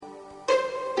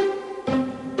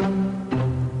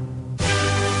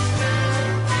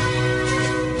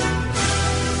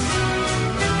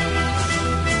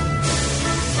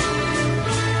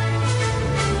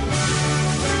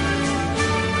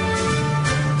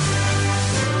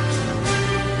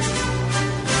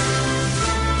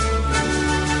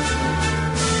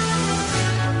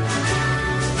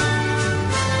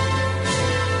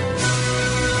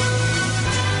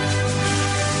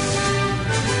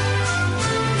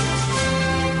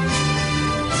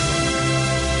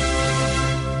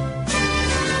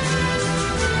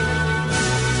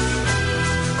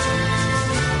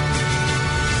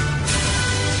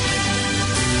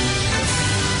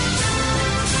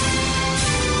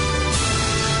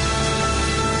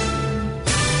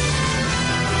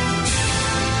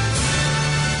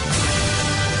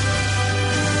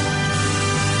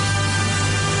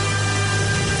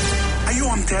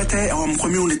te our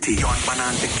community. Yon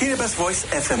banan te Kiribati Voice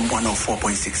FM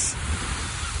 104.6.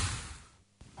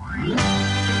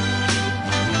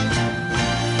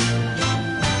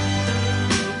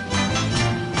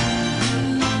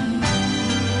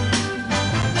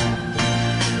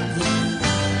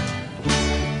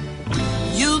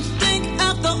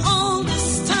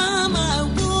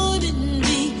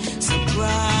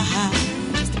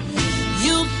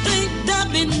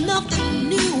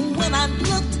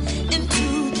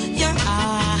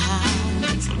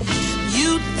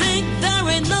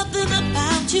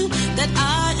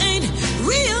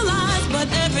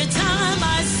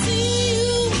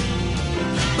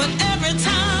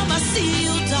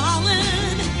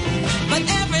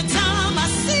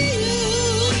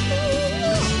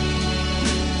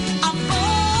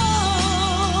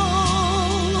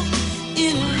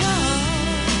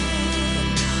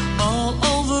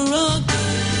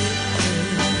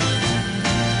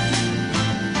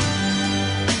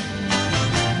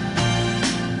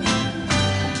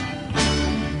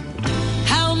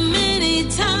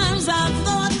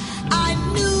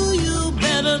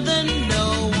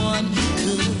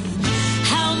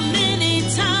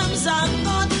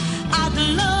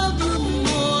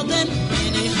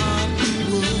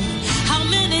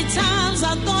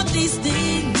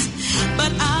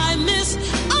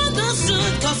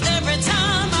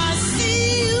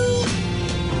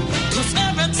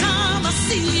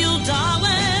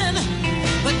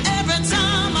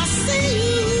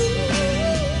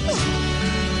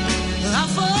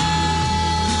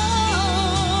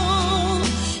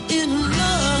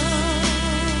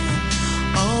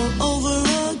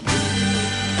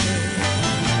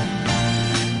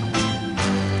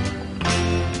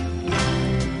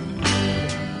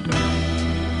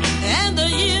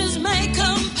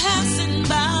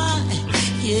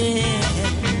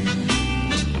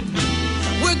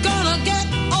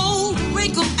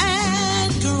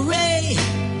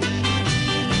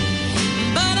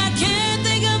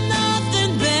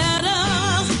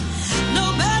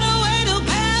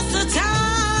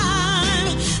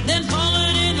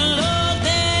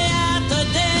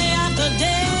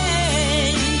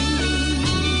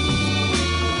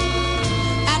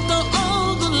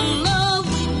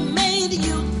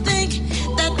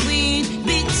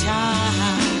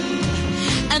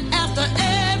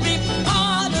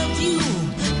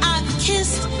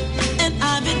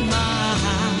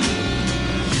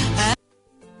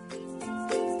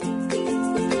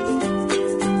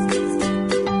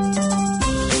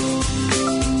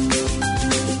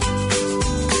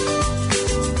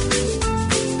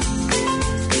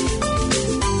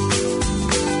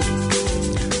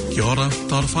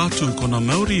 Kona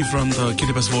Mauri from the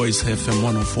Kiribati Voice FM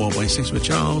 104.6 with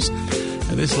Charles.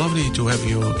 And it's lovely to have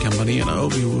your company, and I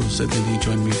hope you will certainly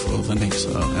join me for the next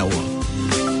hour.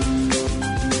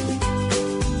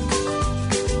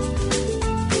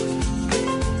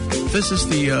 This is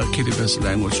the Kiribati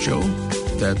language show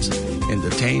that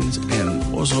entertains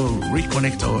and also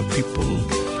reconnect our people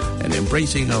and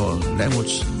embracing our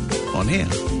language on air.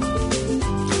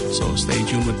 So stay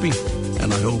tuned with me,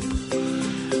 and I hope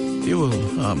you will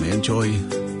enjoy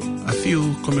a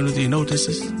few community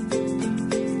notices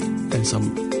and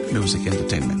some music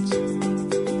entertainment.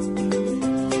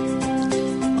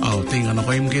 Tinga na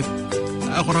ko imgit.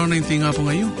 Ako raw na yung tinga po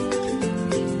ngayon.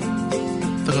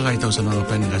 Takakaitaw sa mga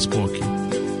pengas po aki.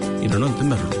 Inanon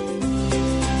tinaro.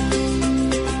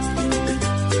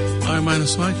 Ay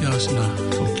minus waki ako na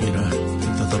kukira.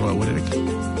 Tataro ako rin.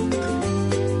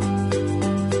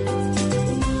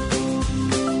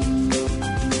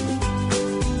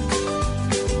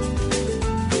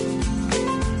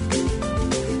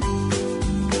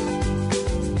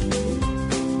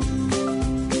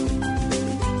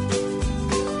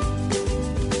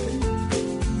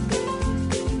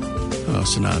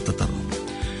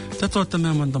 Tato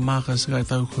tamaman tamakas kaya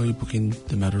tao ko ipukin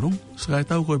tamarong. Kaya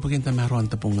tao ko ipukin tamaron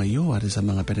tapong ngayon at sa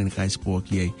mga perinakais po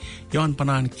kiyay yon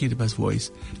panan Kiribati Voice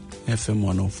FM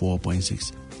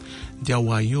 104.6.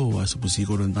 Diawayo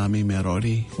asupusigo ron tami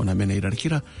merori kung namin na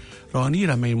irarkira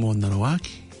ronira may mo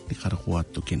narawaki ni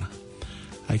karakuat tukina.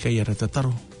 Ay kaya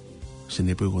ratataro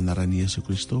sinipoy ko naran ni Yesu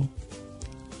Kristo.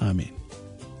 Amen.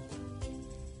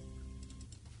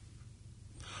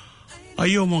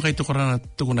 Ayo mo kay tukuran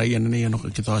at tukunayan na yan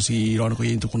kita si Iron ko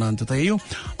yung tukunan tayo.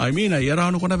 I mean, ay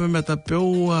arano ko na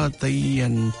pamatapyo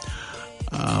tayan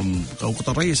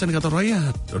kaukutaraya san kataraya.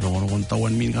 Ano kung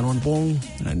tawan min kanon pong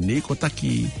Niko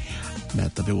Taki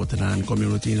matapyo tanan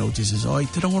community notices. Ay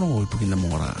tirang ko pagin na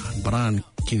mora. Baran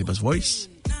Kiribati Voice.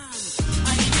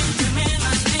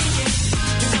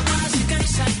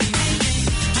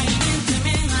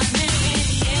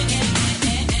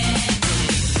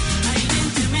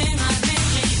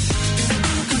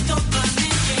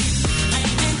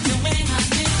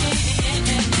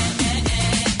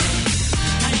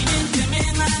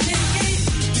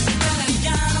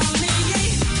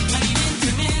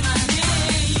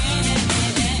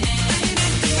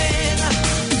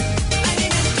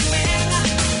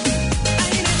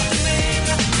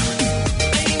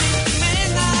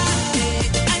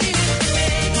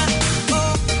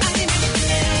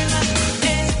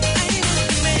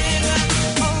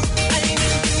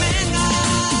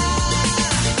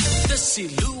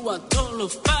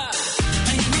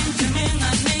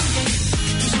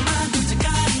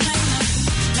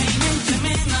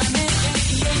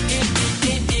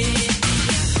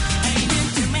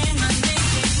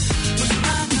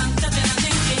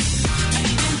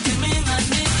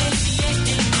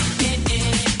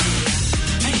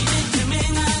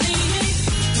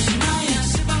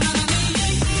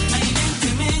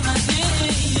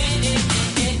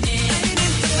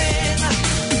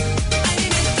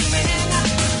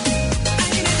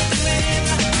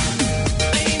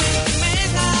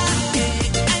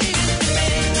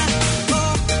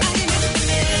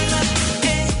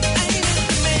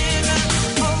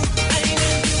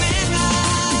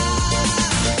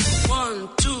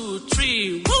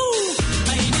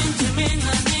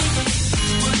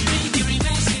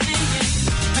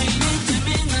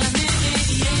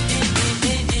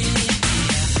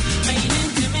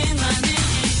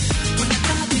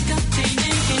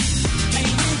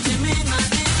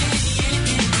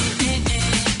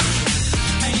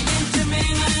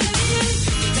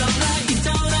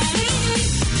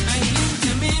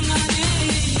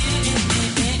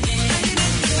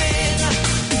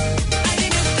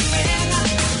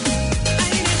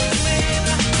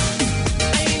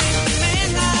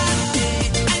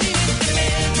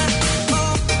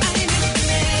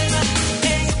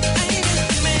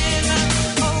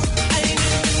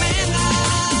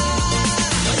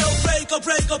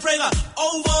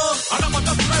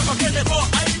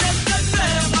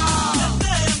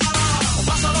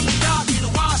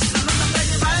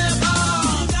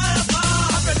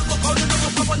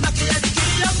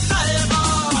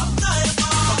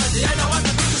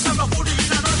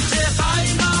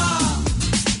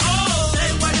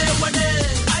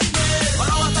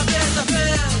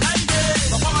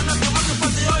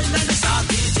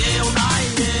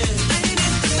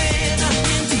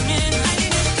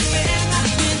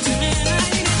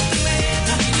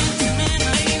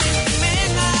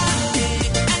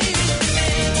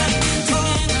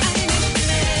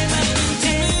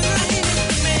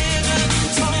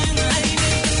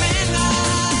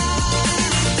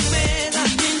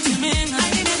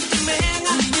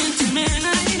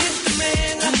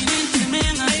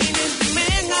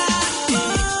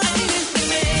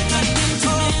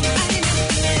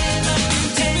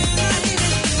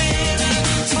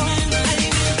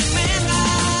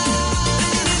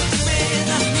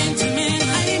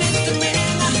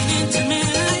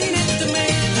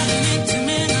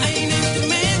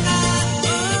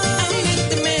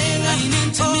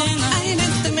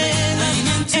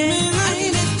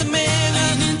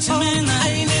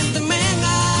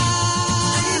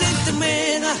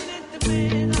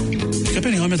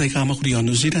 Mauri on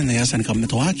New Zealand na yasan ka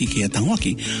matoaki ki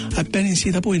atangwaki a penin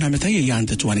sida po ina meta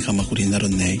yante tuani ka makuri na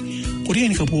ronne kuri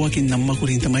ni ka buaki na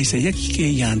makuri tamai se yaki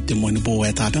ke yante mo ni bo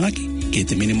eta tangaki ke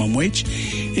te minimum wage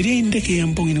iri inde ke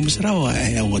ampong ina musarawa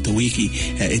e wata wiki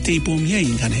e te po mi ai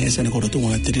kan hesa na ko to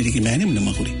na te ri mani na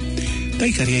makuri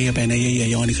tai kari ya pena ya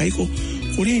yoni kaiko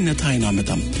kuri na tai na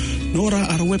metam Nora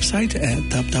our website at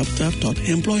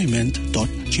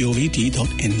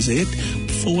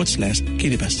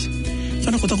www.employment.govt.nz/kiribati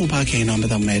kana kota ko pa kay na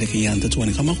madam America yan tatuan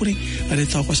ka makuri ari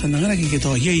ta ko sa nangara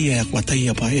kikito ye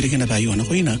kwataya pa iri kana tayo na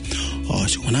ko ina o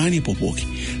sikunani popoki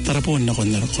tarapon na ko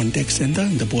na contact center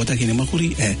the bota kini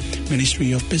makuri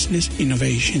Ministry of Business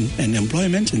Innovation and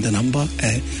Employment in the number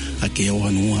ake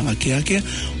wanua ake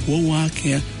wowa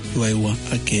ake roiwa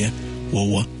ake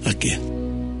wowa ake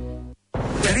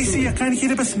Tarisi ya kan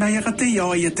Kiribati maya kate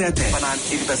yo yetete Panan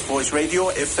Kiribati Voice Radio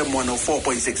FM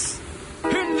 104.6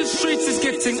 In the streets is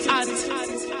getting hot,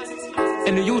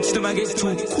 and the youths them get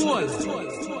too cold.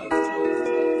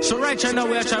 So right now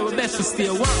we are trying our best to stay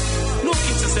warm. No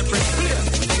it's a separate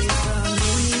place.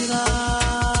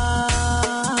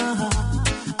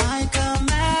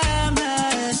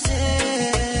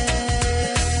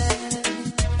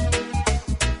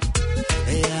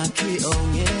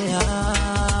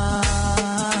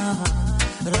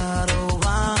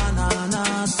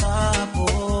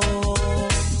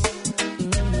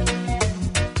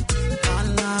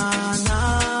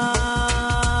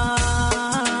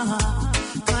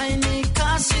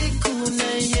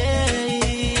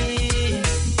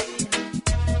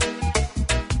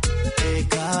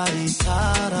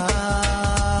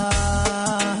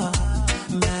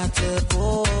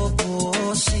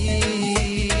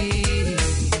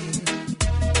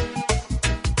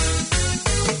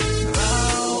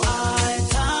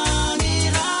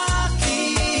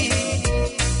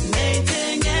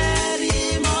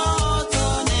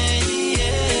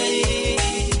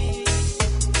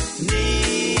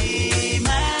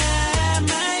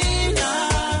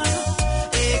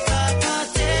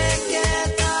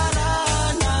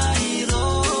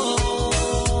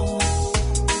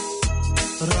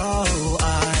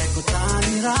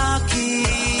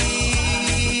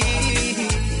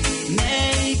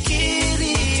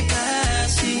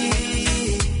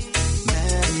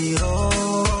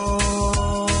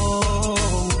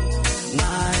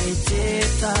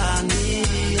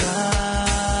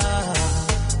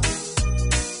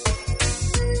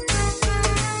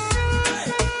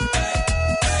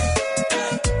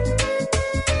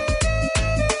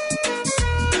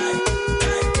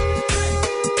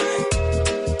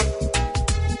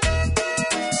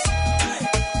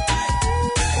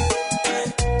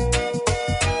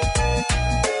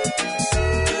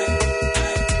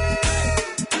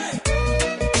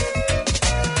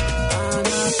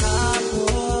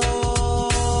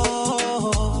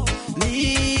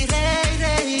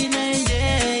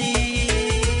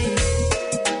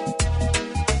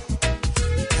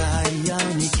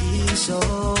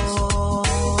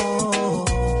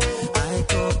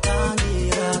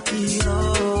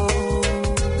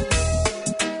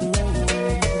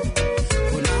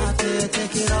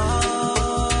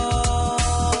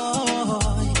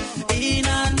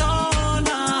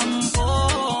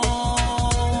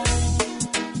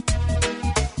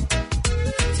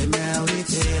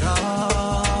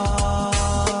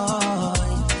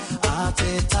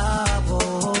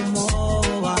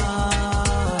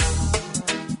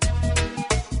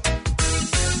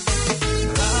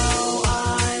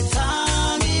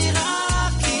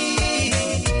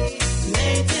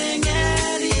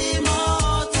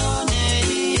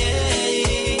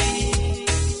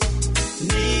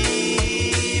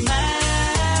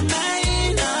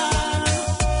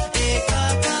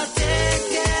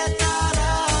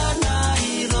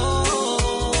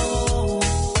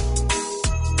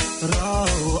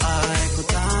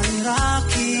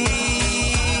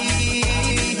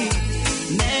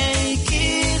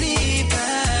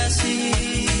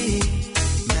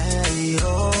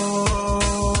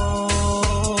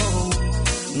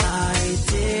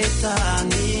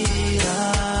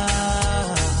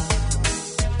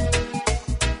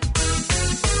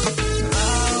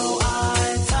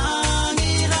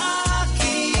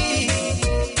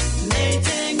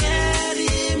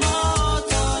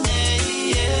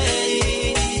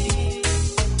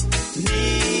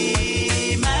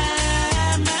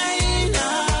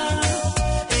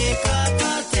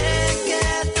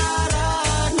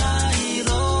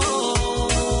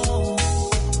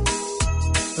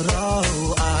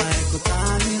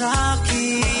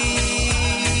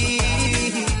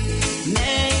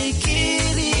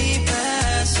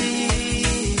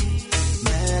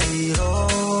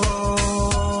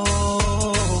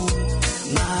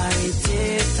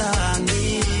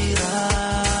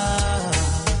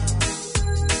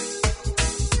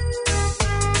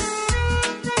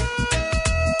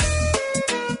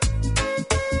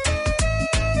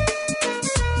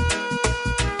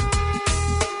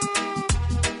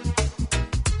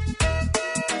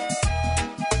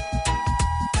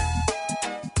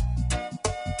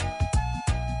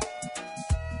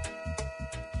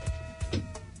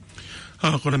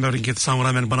 Kuna Mauri kita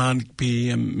sangura men banan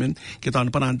PM men kita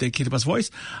an banan te Kiribati Voice.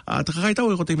 Takakai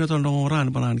tahu ko timi ton ran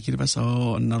banan Kiribati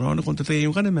so naron ko te yung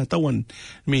kan me tawan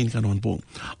min kanon pong.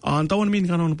 An tawan min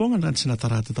kanon pong an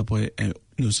sinatara ta po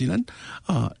New Zealand.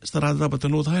 Starata pa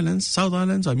North Highlands, South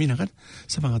Highlands ay minakan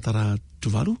sa mga tara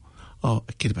Tuvalu.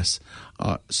 Kiribati.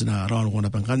 Sina ran ko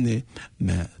na pangkan ne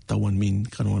me tawan min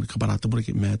kanon kabarata buri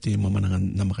me ti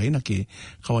mamanangan na makaina ke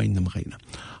kawain na makaina.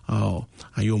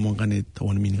 Ayo mong kanit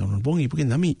tawan min kanon bongi pukin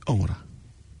nami ongora.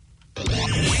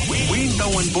 We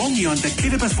tawan bongi on the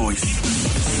Kiribati Voice.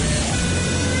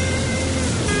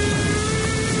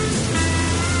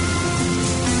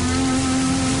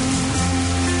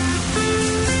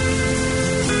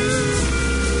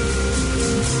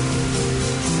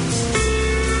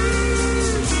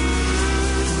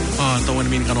 Tawan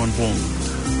min kanon pong.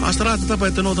 Astra tata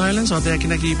pa ito North Highlands at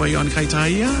kinaki pa yon kay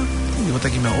Taya.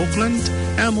 Iwataki ma Auckland,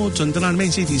 Hamilton, tanan main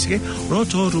cities ke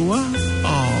Rotorua,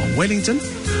 Wellington,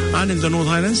 and in the North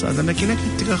Highlands at the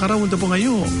kinaki tika karawon ta po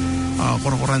ngayo.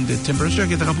 Korokoran de temperature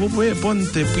kita kapupuwe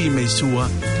ponte pi may suwa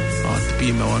at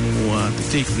pi mawanua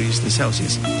degrees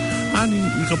Celsius. And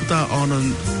in kaputa on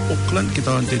Auckland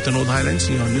kita on the North Highlands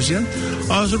in New Zealand.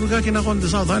 So kita kinakon the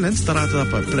South Highlands tarata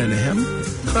pa Blenheim,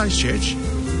 Christchurch,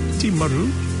 Timaru,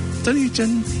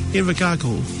 Talijan,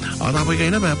 Invercargill. Tapos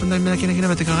kayo na ba? Punta na kinakina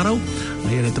ba tikakaraw?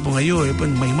 Ngayon ito po ngayon.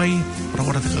 May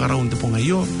rakot na tikakaraw ito po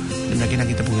ngayon.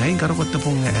 Kinakita po ngayon. Karakot na po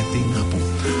nga ating nga po.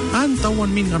 Ang tawan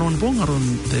min kanon po.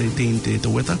 Ngayon ito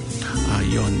weta.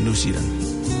 Yon New Zealand.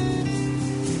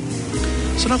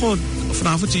 So nako,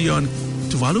 fanafot si yon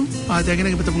Tuvalu. Ate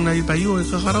kinakita po ngayon pa yun.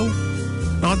 Kakaraw.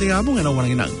 Nakating nga po nga na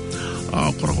walang inang.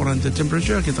 Kurakuran the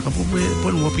temperature. Kita ka po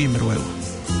po wapi meruewa.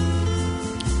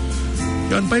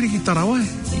 Yon pa rin kita rawa.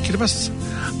 Kiribati.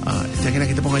 Tiyakin na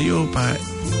kita po ngayon pa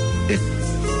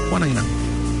wanang inang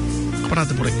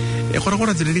kaparata po rin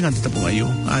kora-kora dililingan kita po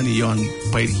ngayon ani yon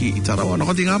pa rin kita rawa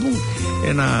nakati nga po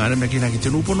na alam na kinakita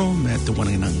tinupo no may ito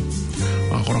wanang inang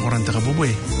kora-kora nita ka po po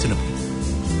sila po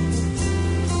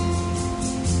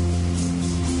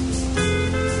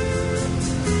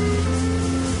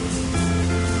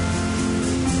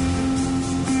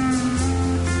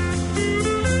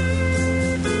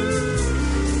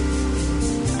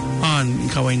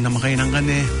kawain na makainang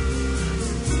kane.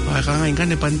 Kakain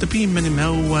kane pantapi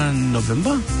manimawa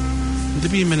November.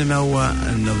 Pantapi manimawa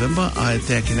November ay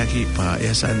tekinaki pa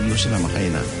yasan mo sila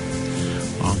makaina.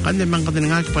 Kane mang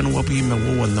kane nga kipanuwapi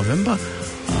mawa November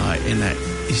ina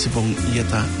isipong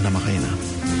iyata na makaina.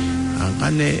 Ang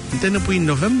kane intena po in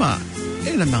November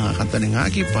ina mga kantane nga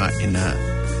pa ina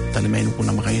talimain ko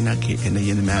na makaina ki ina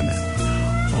yan mama.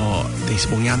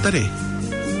 Isipong yanta rin.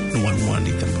 Nuwan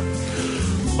dito ba.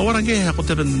 Orang kaya ako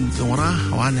taban ora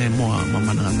awane mo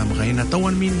mamanangan na makaina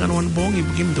tawan min kanuan bong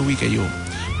ibigim dawi kayo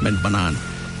men banan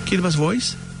Kiribati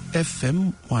Voice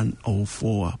FM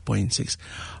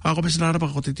 104.6 ako pesinara pa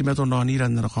ko titimeto no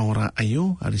niran na kongora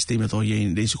ayo aristimeto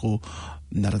yen desiko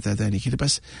naratata ni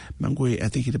Kiribati manggoy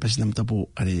ati Kiribati nam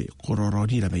tapo ari kororo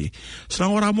ni ramay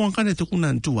sarang ora mo ang kanito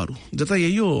kunan tuwaru data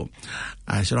yayo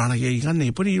sarana kay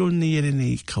kanne poni yon ni yere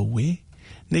ni kawe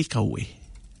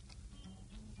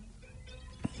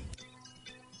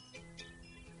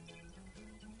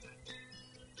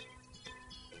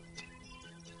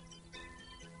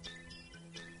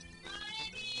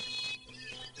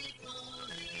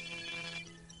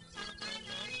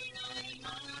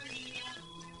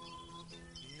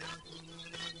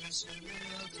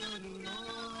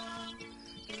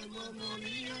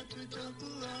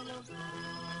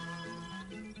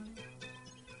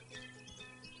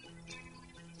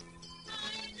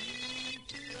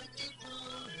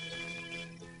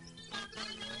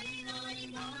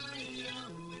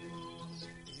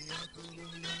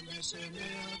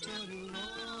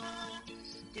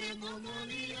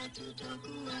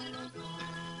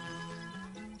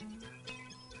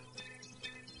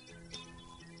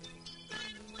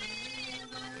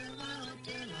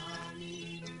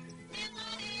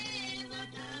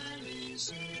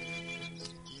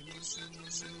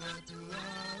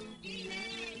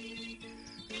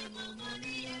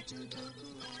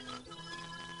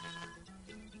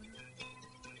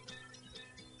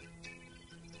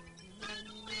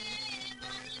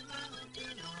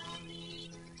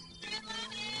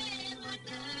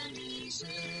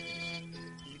Say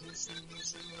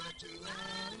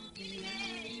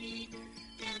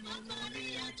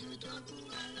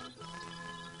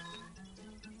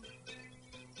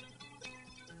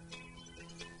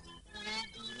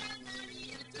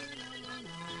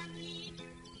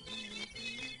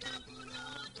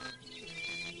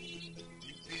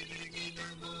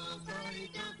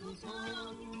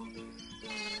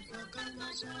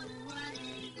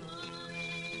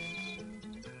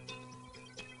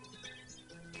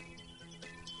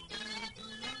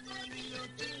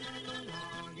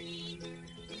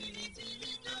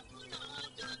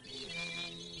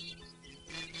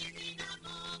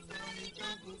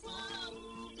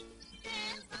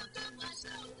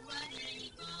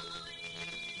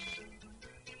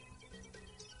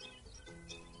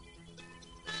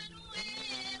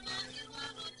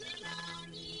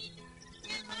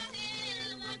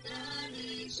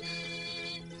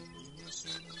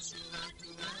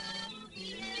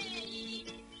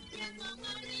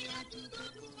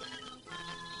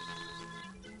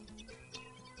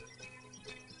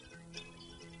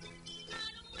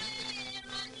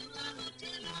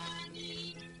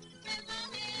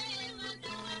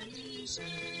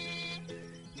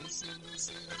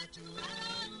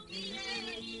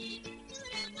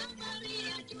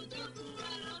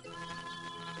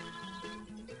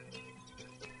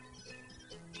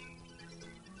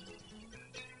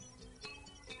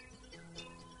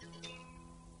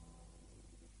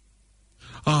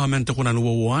Men te kuna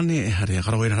nuoane hare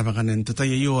karawera napakanen te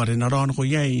tai yo are naron ko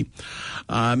yai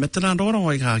metana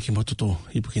ro i ka ki mototo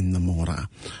ipukin na mora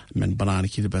men banana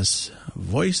Kiribati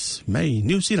voice may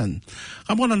New Zealand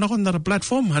amona nakon na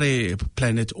platform hare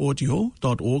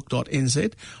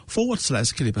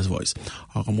planetaudio.org.nz/Kiribati voice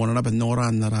akamona na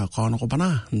benora na kono ko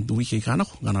bana wiki kana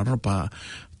ko ngana ropa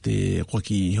te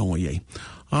kwaki hongo yai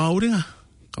uringa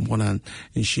kamona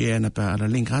share na pa la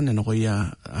link an no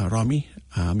ya Rami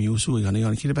mi usu i kana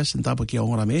yon Kiribati ntapa ki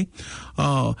ongora me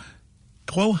ko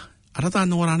arata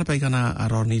no rana pa kana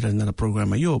aroni na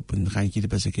program yo pun kan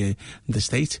Kiribati ke the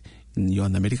state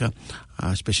yon America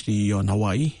especially yon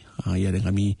Hawaii ya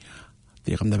ngami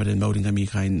te kam na Mauri ngami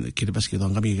kain Kiribati ke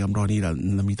ngami kam roni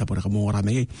na mi tapora kam ongora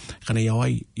me kana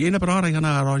Hawaii yena para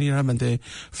kana roni na mente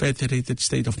Federated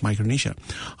State of Micronesia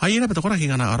ayena pa kora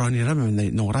kana roni na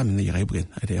no ram ne ya ibuken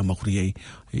ade Mauri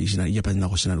isina ia pa na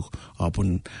ko sinalu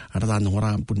pun arata no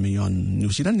ram pun me yon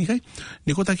New Zealand ni kai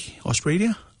ni ko taki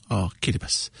Australia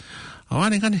Kiribati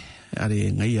awane kane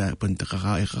ari ngai pun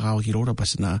ka ki ro pa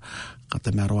sina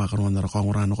kata merwa karon na ko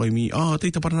ngora no ko mi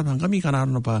te ta parna kami kana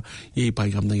no pa ye pa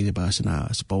kam ngi pa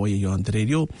sina spawa ye yon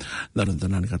radio daron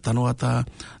tanan ka tanota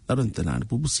daron tanan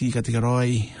pubusi ka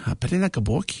tigaroi perena ka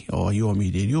boki o yo mi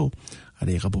radio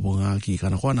ari ka pobonga ki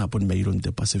kana kona pun me iron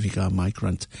de Pacifica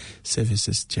Migrant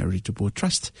Services Charitable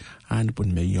Trust and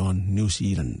pun me yon New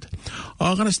Zealand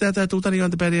kana stata tutari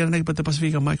yon de perena pa de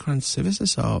Pacifica Migrant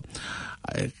Services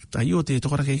tayo te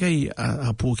tokora kai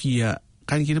apukia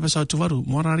kan Kiribati sa tuvaru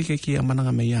morari ke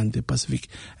mananga meyan de Pacific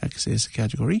Access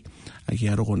Category aki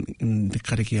aro kon de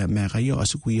kareke me kayo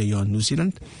asukuya yon New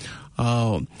Zealand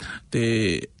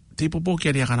te popo ke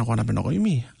ria kana kona peno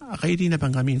imi akairi na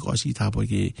pangamin ko si tapo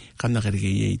ke kana kareke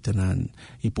ye tanan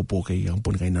ipopo ke yang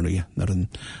pun kai nano ya naron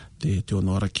te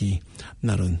onoraki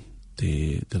naron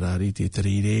te rari te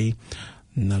trire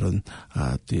naron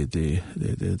the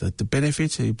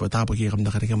benefits tapo ke kam na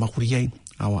kareke makuriai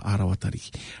awa arawatari.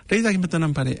 Reita ki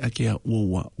matanan pare akia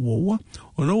wowa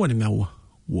ono wani mewa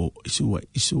wo isua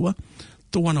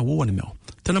to wana wo wani mewa.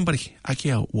 Tanan pare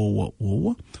akia wowa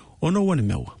ono wani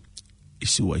mewa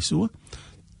isua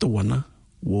to wana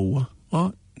wowa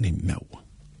o ni mewa.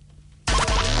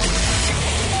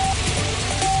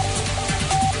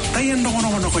 Tayan no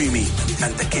ko imi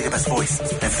and the Kiribati voice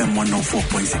FM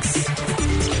 104.6.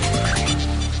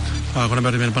 Kona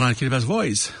bari men panan Kiribati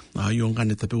voice yung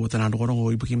kanita pe utan ko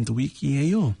ngo ibukim tu wiki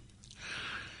ayo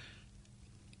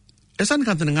esan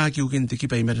kan nga ki ukin te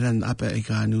kipa imeran apa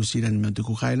ika New Zealand men tu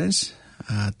Cook Islands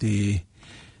te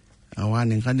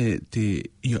awan kan te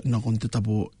no kon te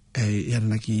tabo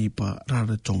na ki pa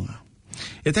rara tonga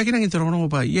eta kinang intero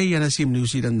pa ye na sim New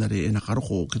Zealand na re na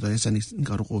karuko kita esan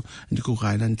karuko di Cook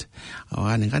Island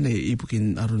awan kan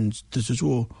ibukin arun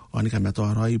tusuo ani kan meto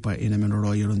arai pa ina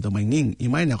menoro yon tamanging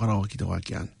imay na karawa kita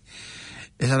wakian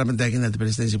esa na bentakin na the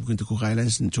Presidency of Cook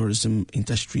Islands and Tourism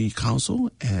Industry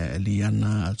Council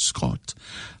Liana Scott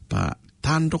pa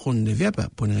tanto kon de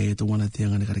vepa pone ito wana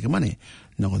tiang na karike mane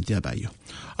na kon tia ba yo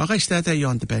aka stata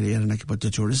yon te pere na ki pa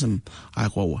tourism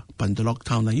akwa pan the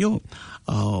lockdown na yo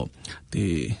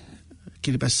te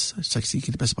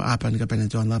Kiribati pa apan ka penen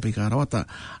tuan lapi ka rawata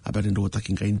apan do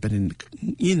taking kain penen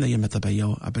ina ya meta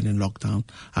bayo apan lockdown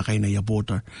akai na ya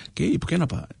border ke ipukena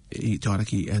pa I tara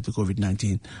ki at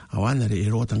COVID-19 awan re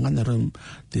ro tangan rum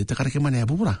te takare ke mane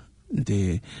abura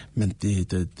te mente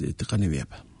te kanevia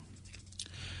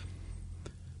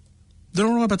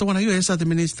Doro pa tona yo esa the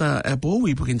minister apo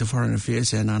we put into foreign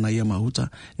affairs and ana ya mahuta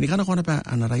ni kana kona pa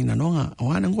ana raina nonga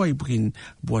awan ngoi pukin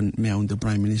bon meon the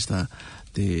prime minister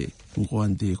the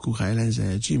Nguan de Cook Islands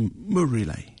Jim Mauri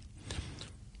lai.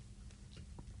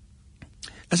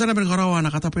 Asa na karawa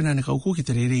na katapena ni kauku ki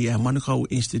tereri Manukau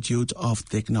Institute of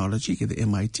Technology ki the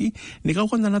MIT ni kau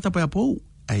kon na tapaya po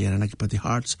ayana na ki the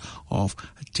Hearts of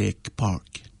Tech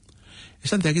Park.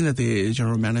 Esa takin the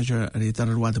general manager ri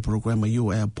tarwa the program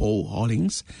you Paul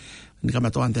Hollings ni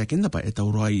kama to ante kinda pa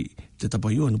etaurai te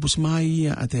tapayo no pusmai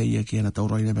ate ya ki na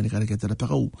taurai na banikare ke tera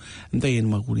pau ndayen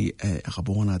maguri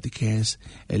akapona te gas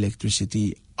electricity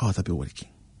ata pe working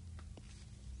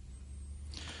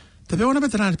tape ona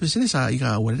betana business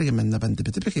iga wale ke menna bante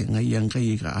petepeke ngai yang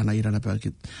kai ka ana ira na pa ki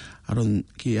aron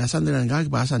ki asan de nga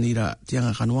ba asan ira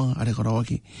tianga kanuang are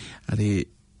korawaki are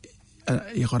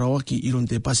ya korawaki iron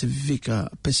te Pacific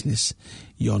business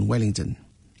yon Wellington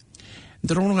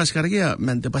Dorono kaskargia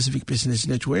men the Pacific Business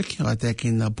Network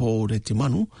atakin na po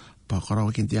retimanu pa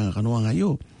karawa kintiang kanuanga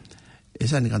yo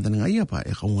esa ni kanta nga ia pa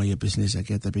kaunga ia business ya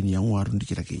kita peni yang warun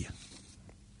dikira-kira.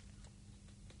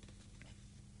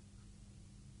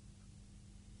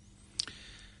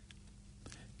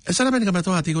 Esa na peni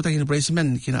kamato hati ko takin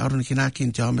braceman kina arun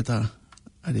kinakin tiao meta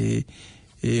ade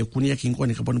kunia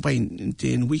kinkoni ka poni pain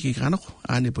te wiki kanako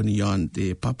ane poni yon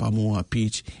te papa moa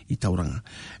peach I tauranga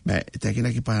ba te kina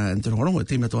ki pa ntorongo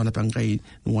te meto ana pangai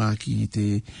nuwa ki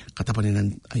te katapani nan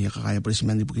ai ka kaya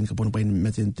president bukin ka poni pain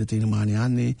meten te mani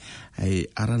ane ai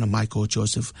arana Michael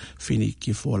Joseph Fini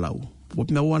ki folau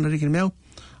pop me wana rikin meu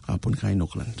poni kai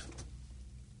Auckland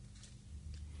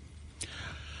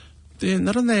te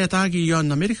naranda ya tagi yon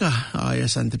Amerika ya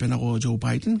sante pena ko Joe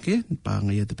Biden ke pa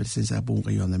ngai te presidensa bung ka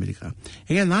yon Amerika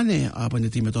enga nane apa ni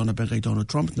time tona pe kai Donald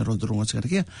Trump na ronto rongo sekar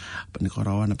ke pa ni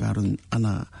korawana pa ron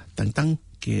ana tang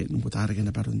ke nubutare ke na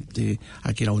pa ron te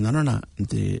akira unana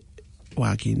te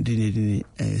waki dini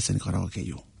sen korawa ke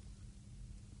yo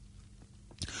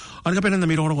ana ka pena na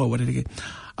miro rongo wale ke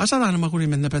asa na makuri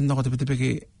men na pena ko te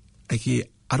ke aki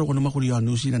aro ko na makuri yon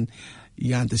New Zealand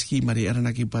yan te scheme mari era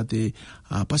na ki pate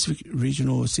Pacific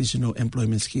Regional Seasonal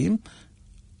Employment Scheme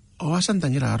o asan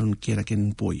tangira aron kera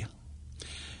ken poya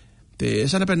te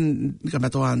sana pen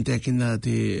kamato ante kina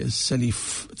te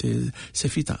selif te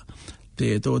sefita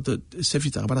te to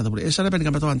sefita para de sana pen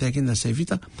kamato ante kina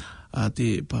sefita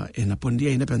te pa ena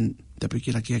pondia ina pen te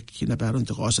pikira kina pa aron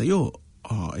te cosa yo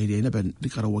iri ina pen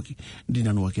dikarawaki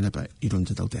dinanwa kina pa iron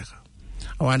te tauteka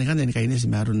awani kan ni kaine si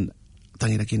maron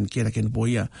tangira kin kera ken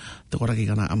boya te koraki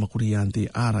kana amakuri anti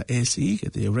RSE ke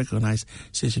te Recognized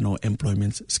Seasonal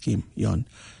Employment Scheme yon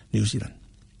New Zealand.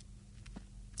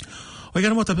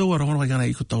 Oigan mo tabe waro ngora kana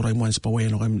ikut taurai mo spa way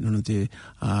no kam no te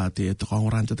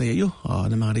kongoran te yo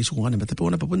na mga risu ko ngane te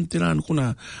pona papuntiran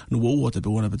kuna no wo te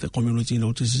pona te community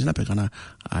notices na pe kana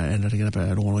na regina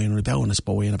pe ngoro no pe ona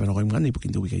spa way na pe no kam ngani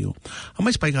pukin tuwi kayo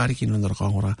amai spa gari kin no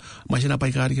kongora mai na pa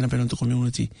gari kin pe no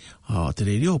community te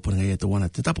radio pon ngai te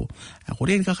wana te tapo ko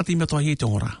ren ka kati me to hi te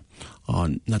ora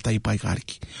na tai pa gari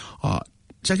ki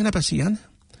sakina pasian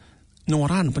no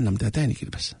ran pun nam te tani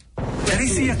kirbas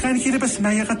Darisi ya kan Kiribati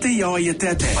maya kate ya ya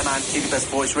tete. Panan Kiribati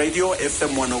Voice Radio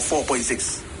FM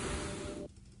 104.6.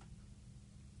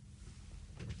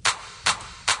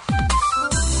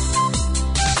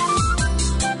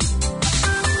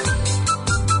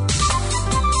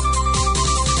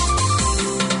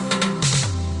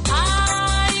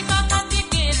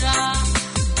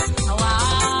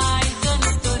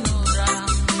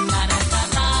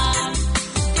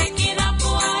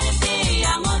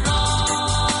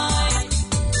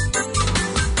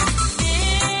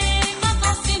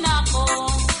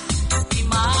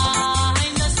 Ima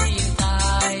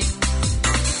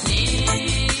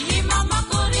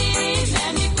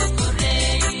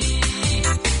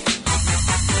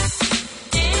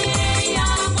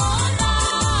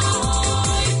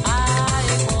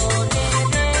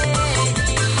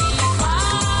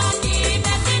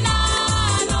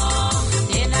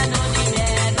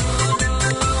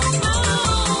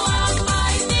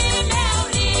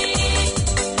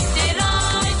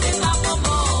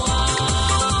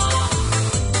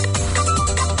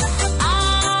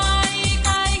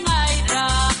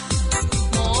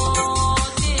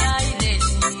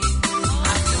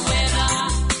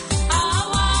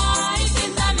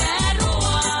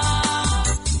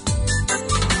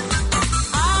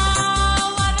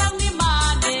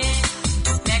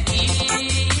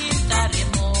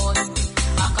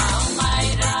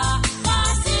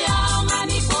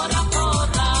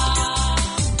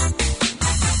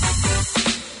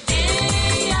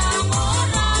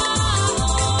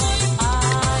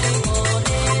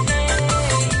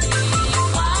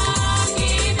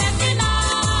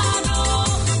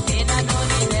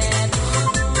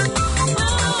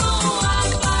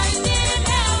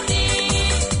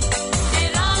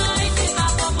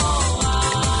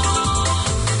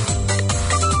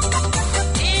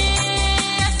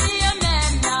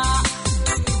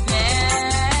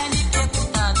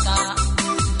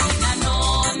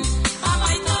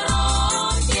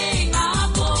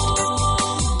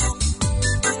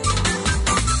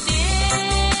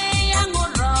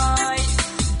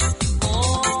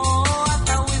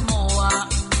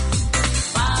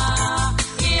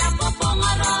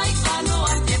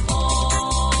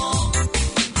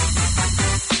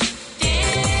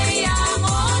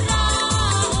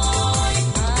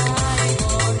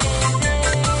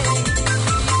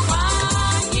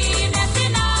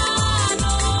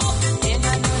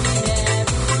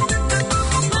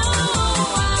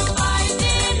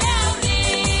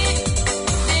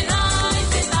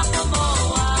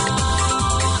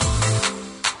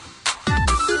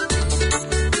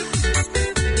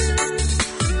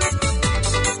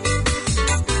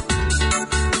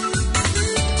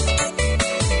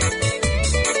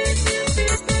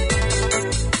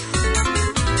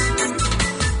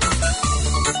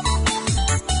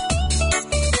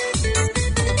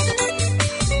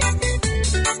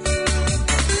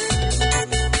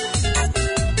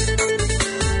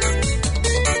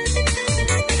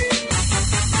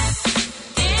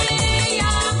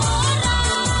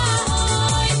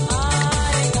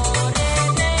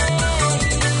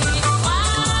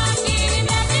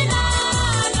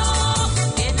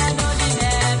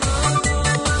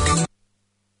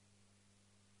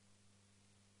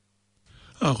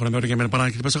Kuna Mauri ke mena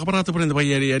parang kita pasal kapara tu pun dapat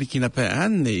yari kina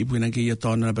pean ne ibu nak ia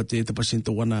tahun dapat itu pasin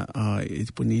tu wana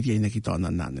itu pun ini nak kita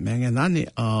nan mengenai nani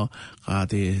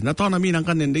kate na tahun kami nak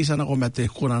kan di sana kau mati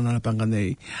kurang na pangkan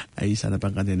ne ai sana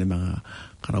pangkan ne mga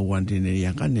karawan di ne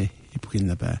yang kan ne ibu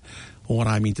kina pe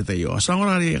orang minta tayo asal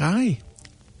orang ni kai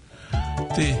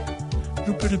te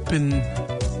rupen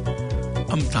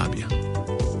tabia.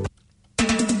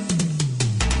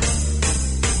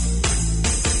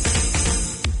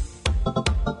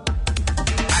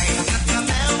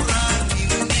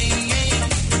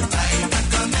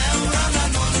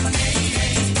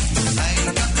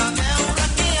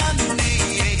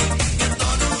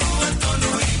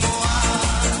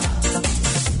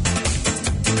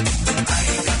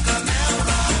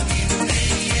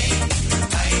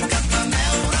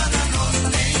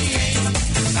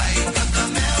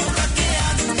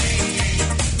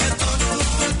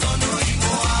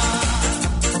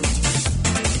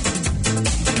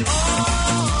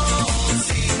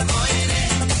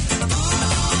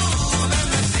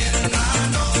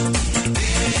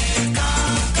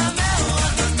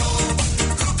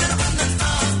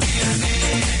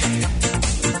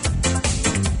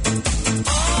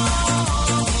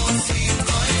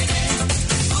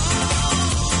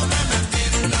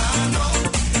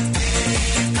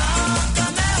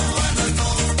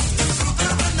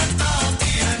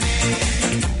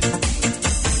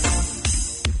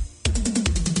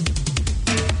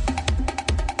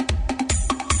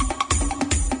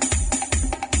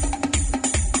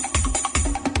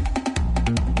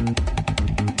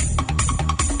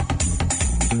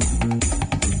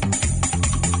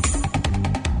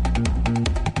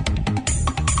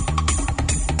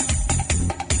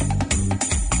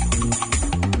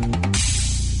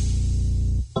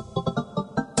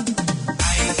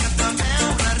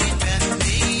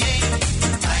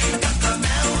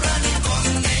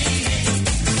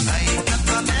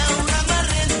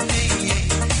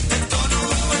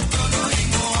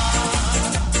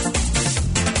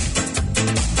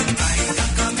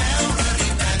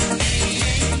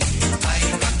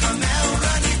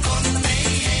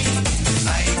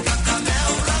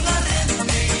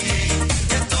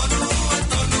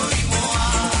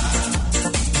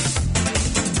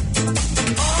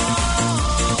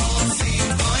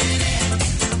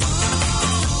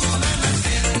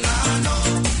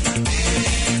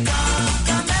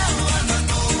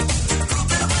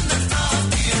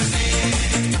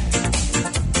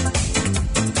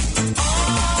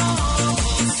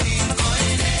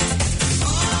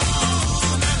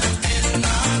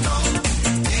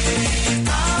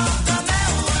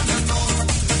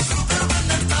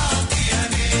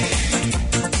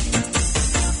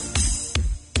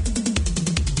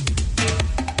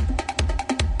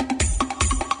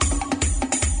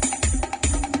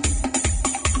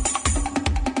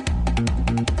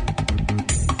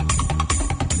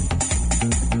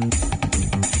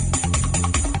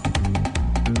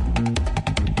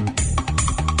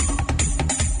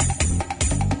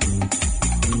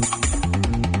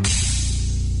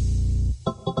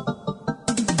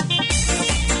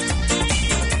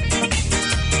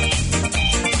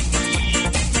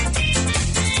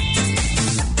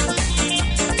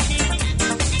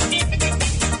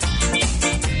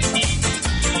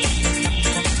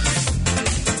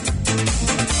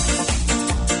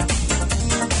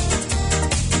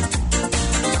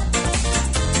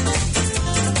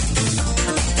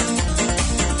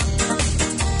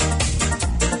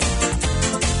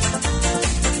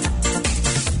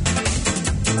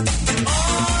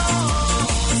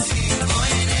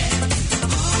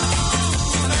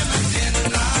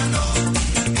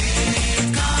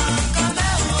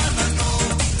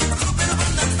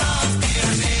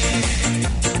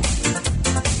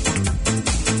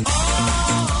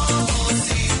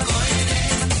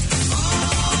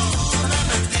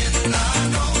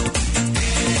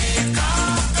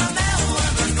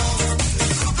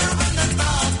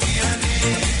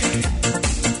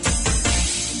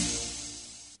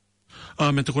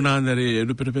 me te kona nere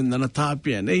ruperupen nana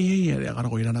tāpia nei hei akara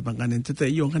ko irana pangane te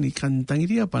i onga ni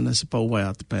kantangiria pana se paua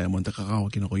at pe mo te kakao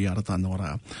kina ko iara tana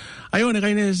ora ayo ne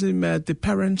kaine se me the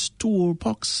parents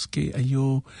toolbox ke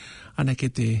ayo ana ke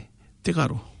te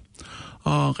karo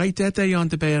kai te i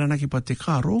ante pe ana ki pa te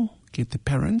karo ke te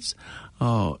parents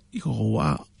i ko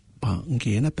wa pa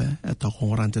ngena pe ta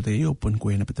ko rante te i open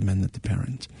ko ena pe te men the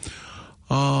parents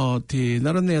te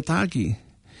narane ataki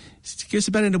ke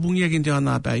se pare na bungia ki te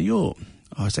ana pe yo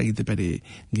sa ki te pare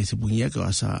nge se bungia ko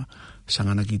sa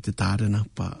sangana ki te tarena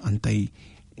pa antai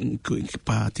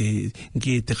pa te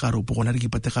nge te karo po na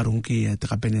ki pa te karo nge te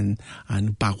kapenen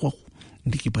an pa ko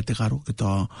ndiki patekaro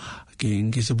kita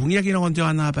ke se bungia kina kon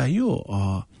tiana pa yo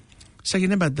sa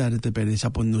kina badda te pere sa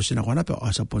ponno sina kona pa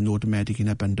sa ponno automatic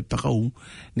ina pan de pakau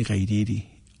ni kaidiri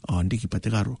ndiki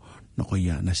patekaro no ko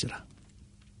ya nasira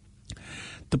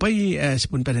tapai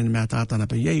spun pere me tata na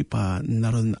pa yai pa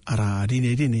naron ara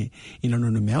rine ina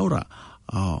no me aura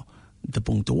de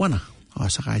punto wana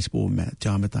sa kai spo me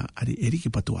jamata ari eriki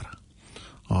patuara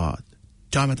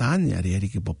jamata ani ari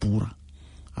eriki papura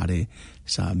are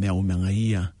sa mea o menga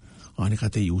ia ane ka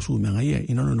te usu menga ia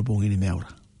inono no pongi ni meaura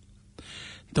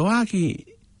tawaki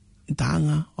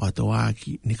tanga o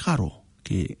tawaki ni karo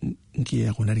ke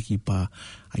nki ako nariki pa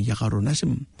ia karo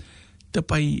nasim te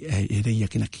pai ere ia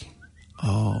kinaki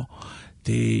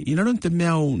te inono te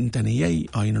mea o ntane iai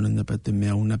inono na pa te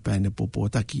mea o na pa ne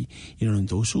popotaki inono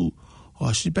te usu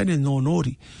sipene no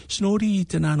nori snori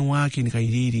te nanu aki ni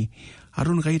kairiri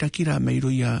arun kai rakira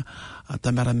meiro ia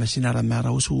tamara mesinara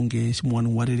mara usunge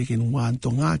simuanu warere ke nuwa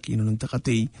antonga ki non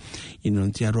takatei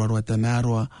inon tia roa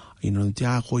tamara inon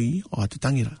tia koi o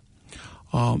tatangira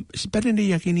sipene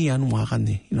ia kini anu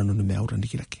makane inon no meaura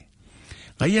ndikirake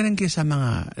gaianen ke sa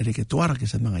mga reke tuara ke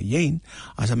sa mga yen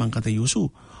asa mga kate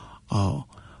yusu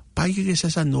pai ke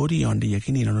sa nori onde ia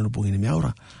kini inon no pungini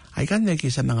meaura ai kan ke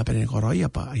sa mga pene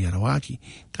koroia pa ayarawaki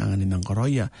kangane mga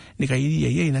koroia ni kai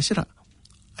ia nasira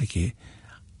que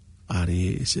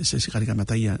are se carga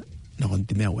mataya no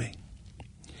continuwe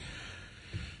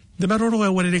de maroro e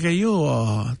wale ke yo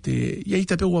te yai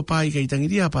tape wa pai ke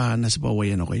tangiria pa na se pa wa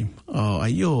no kai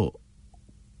ayo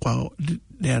kwa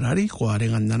le rari kwa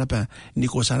rengan na pa ni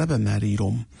ko sara pa mari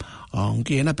rom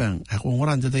ke na pa ako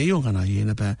ngoran te yo kana ye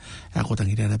na pa ako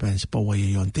tangiria na pa se pa wa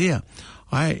yo ntea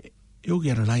ai yo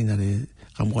ke ra line de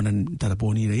kamonan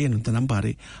taraponi re no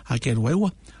tanampare akerwa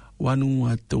wanu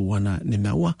atu wana ni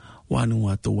mewa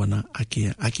wanu atu wana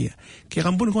akia ke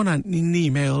kampuni kona ni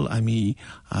email ami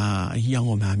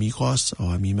hiango ma mi kos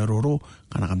o mi meroro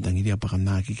kana kamtangi dia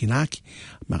pakana kikinaki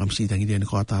makam si tangi dia ni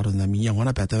kota ro na mi hiango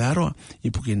na petavero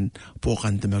ipukin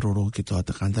pokan te meroro kito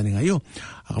atakantani ngayo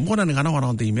kampuna ni kana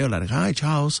wana te email la kai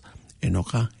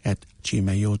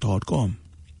charles@gmail.com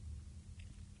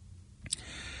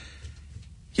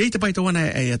yei te paito wana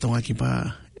e atonga ki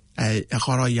pa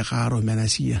koro ia karo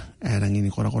menasia rangini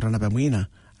kora na pamuina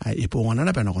ipongana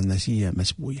na pena nasia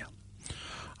masbuya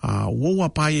wo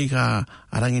pai ka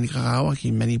arangini kakawa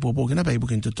ki mani popo kina pai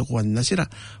bukin tutukuan nasira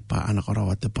pa ana kora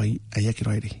wat pai ayaki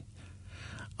roiri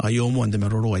ayo mo ande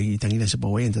meroro ai tangina se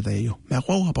pawe enta tayo me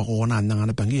kwa pa ko na nanga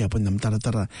pangia pun nam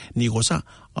tara ni gosa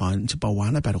se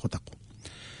pawana pero kotako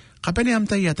kapeni am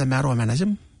tai ata maro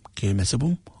menasim ke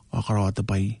mesabum kora wat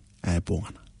pai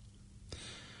pongana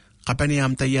kapani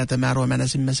am taya ta maro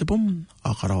manasim mesipum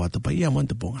akara wata pa ia mon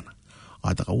te pongana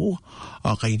ata ka wo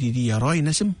kai di roi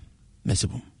nasim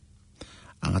mesipum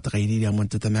anga ta kai di mon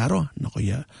te maro no ko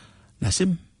ya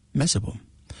nasim mesipum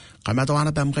kama to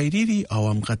ana pam kai di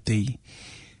awam katei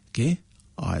ke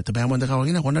ta pa mon te ka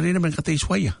wina kona rena ben katei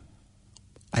swaya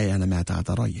ai ana mata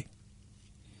ta roi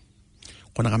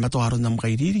kona kama to aron nam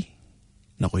kai di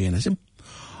no ko ya nasim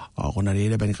kona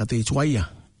rena ben katei swaya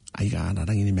ai ga ana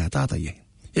rangini mata ta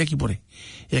ye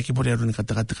yaki pore arun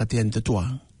kata ante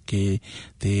tua ke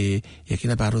te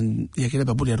yakina barun yakina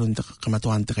baburi arun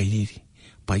kamato ante kaidiri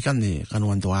paikan ne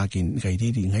kanu anto akin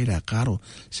kaidiri ngaira karo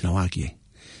sinawaki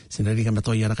sinari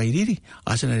kamato yara kaidiri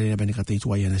asenari ben kata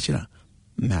tua yana sira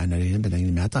manari ben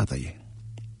ni mata ta ye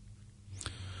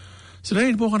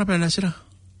sinari po kana ben sira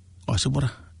asubura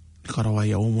karawa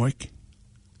ya homework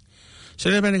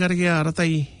sere ben gargi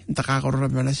aratai taka korora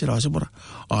ben sira asubura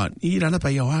irana pa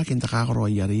ya wakin taka korwa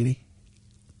yariri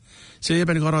sere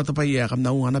ben korwa to pa ya kam na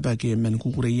una pa ke men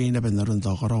kukure ye na ben ron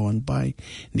ta korwan pai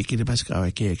nikiri pas ka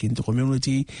ke kinto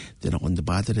community tena kon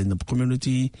debate in the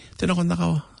community tena kon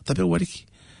nakaw tape wariki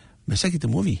mesaki the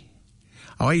movie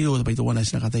awai yo pa ito wana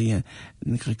sina kata ya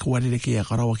kwari ke ya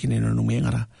karawa kineno no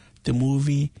mengara the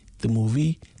movie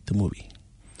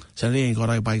Sali yang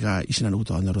korai paika isinan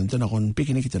uta naron tena kon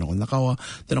piknik tena kon nakawa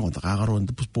tena kon takakaron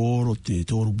te pusporo te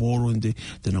torboro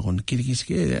tena kon kirikis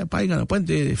ke paika na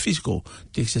pante physical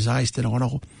te exercise tena kon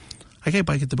ako akai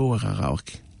paika te buwa kakawak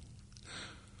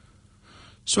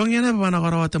so ang yana pa na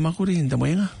karawa te makuri hindi mo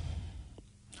nga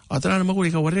atara na makuri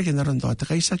ka warre ke naron to at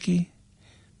kaisaki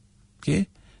ke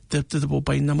te po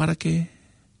pain na marake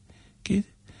ke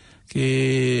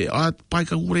at pai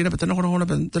ka gure na petana kono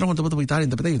petana kono to itali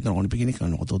te petai no kono pikini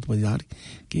kono to itali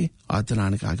ke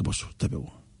atana ka ke bosu te bewo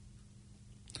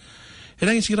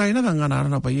era ngi sirai na ngana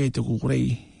na pai te gure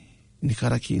ni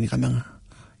karaki ni kamanga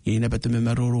ina peteme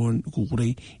maroro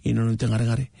gure ino no tengare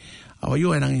ngare awa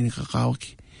yo era ngi ka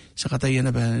kaoki sa kataya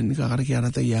na ba ni kakarakiya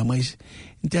na tayo mais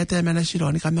hindi ata man na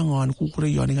sila ni kamangon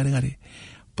kukuray yun ngari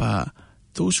pa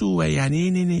tusu ay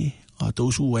ni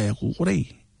tusu ay kukuray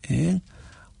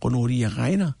konori ya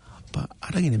kaina pa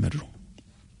arangin meron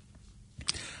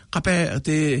kape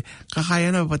te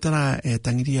kakaya na patara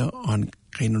tangiria on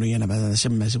kaino ya na ba na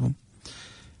semesibum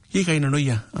Ye kaino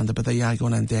ya anda pataya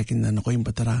ko nan te akin na ko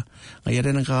impatara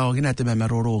ngayare nang kawagin natin may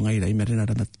maroro ngay ay meron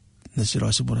na na siro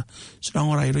subura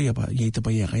surang oray ya pa ye ita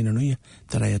pa ya kaino ya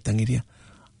taraya tangiria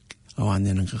awan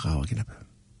yan ang kakawagin na pa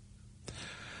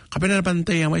kape na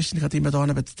pantay ang mais ni katimba to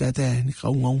na patete ni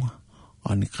kaungaw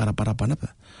ni karaparapan na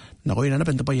pa na ko ina na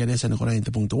penta pa ya sa ni ko rin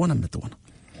tapong tuwan na tuwan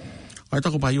Ay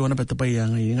ko pa yun na patapay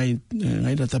ngay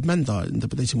na tapmento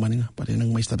tapatay si maninga pare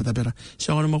nang mais tapatapera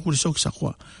siya ko na makulisok sa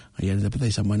kwa ay na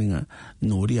tapatay sa maninga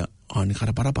noria ni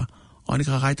karaparapa ni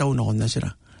kakakaitaw na ko na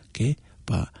sila okay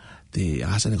pa ti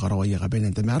asa ni karawaya ka ben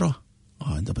temero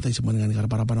tapatay sa maninga ni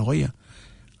karaparapa na koya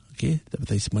okay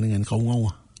tapatay sa maninga ni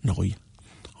kaungaw na koya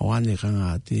awan ni kang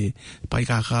ti pay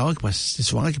kakawag pas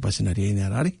suwanga ki pas sinari ni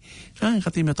arari kang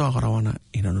katime to karawana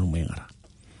inanong may ngara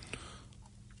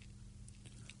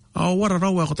wara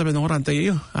raw ako tabi ng orante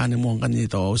iyo. Ano mo ang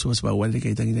kanito. Sumas ba wali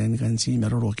kay tangin kan si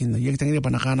marurokin na. Yung tangin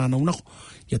pa nakana nung nako.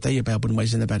 Yatay pa pun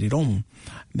mais na pari rom.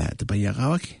 Ma tapaya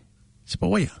kawak. Si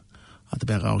pawaya. At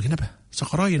tapaya kawak na pa. Sa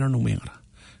karoy na nung mayang ra.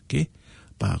 Okay?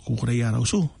 Pa kukuraya raw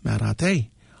su. Maratay.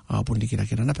 Pun di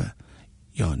kira-kira na pa.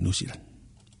 Yon New Zealand.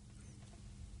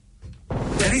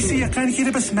 Darisi yakan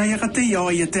Kiribati maya kate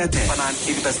yo yatete. Panan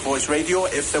Kiribati Voice Radio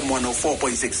FM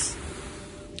 104.6.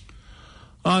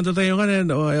 Tayo kanin,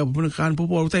 punakaan po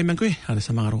po tayo man ko Ada sa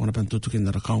mga araw ko na pantutukin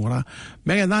na rakang wala.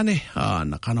 Mga nani,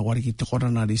 nakanawari kita ko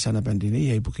na di sana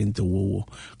pandini, ay bukin to wo.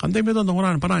 Kantay mo itong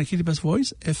oran, parang Kiribati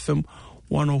Voice, FM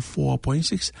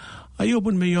 104.6. Ayo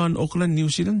pun mayon Auckland, New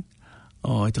Zealand.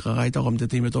 Ito kakaita ko,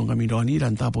 tayo mo itong kami doon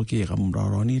nilan, tapo kaya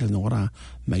kamumraro nilan, nung oran,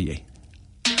 may ay.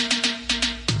 Feel